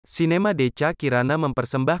Sinema Deca Kirana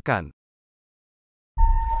mempersembahkan.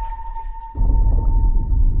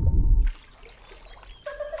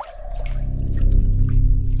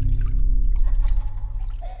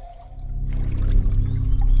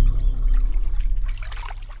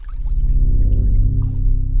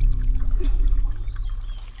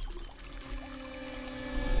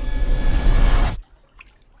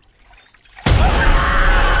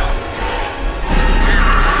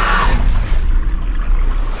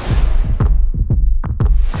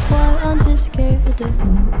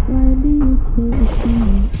 Why do you kiss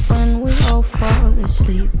me? When we all fall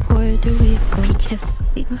asleep, where do we go? He kissed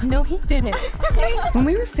me. No, he didn't. When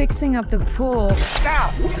we were fixing up the pool...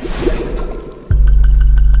 Stop!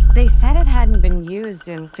 They said it hadn't been used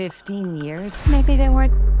in 15 years. Maybe they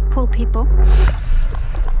weren't pool people.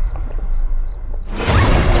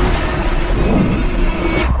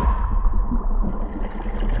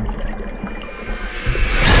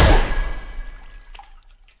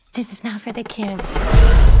 This is not for the kids.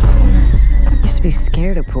 I used to be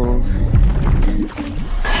scared of pools.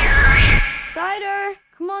 Cider!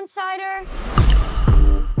 Come on, Cider!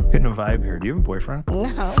 Getting a vibe here. Do you have a boyfriend?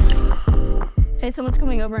 No. Hey, someone's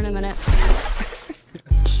coming over in a minute.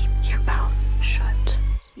 Keep your mouth shut.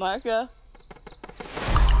 Marco?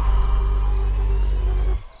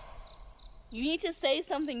 You need to say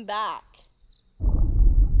something back.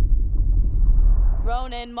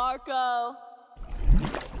 Ronan, Marco.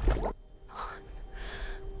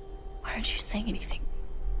 Why aren't you saying anything?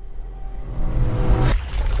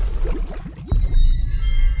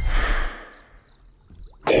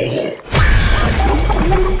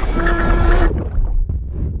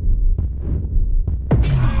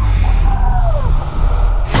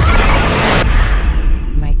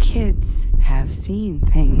 My kids have seen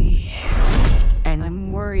things. And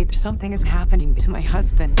I'm worried something is happening to my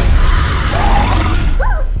husband.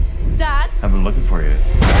 Dad? I've been looking for you.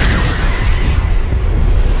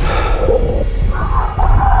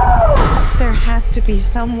 There has to be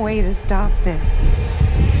some way to stop this.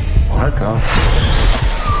 Marco.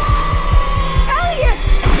 Elliot!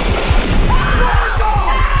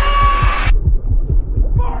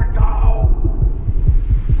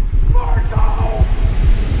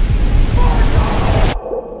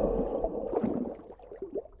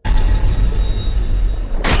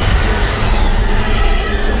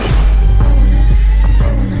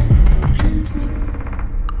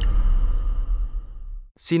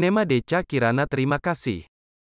 Sinema Deca Kirana terima kasih.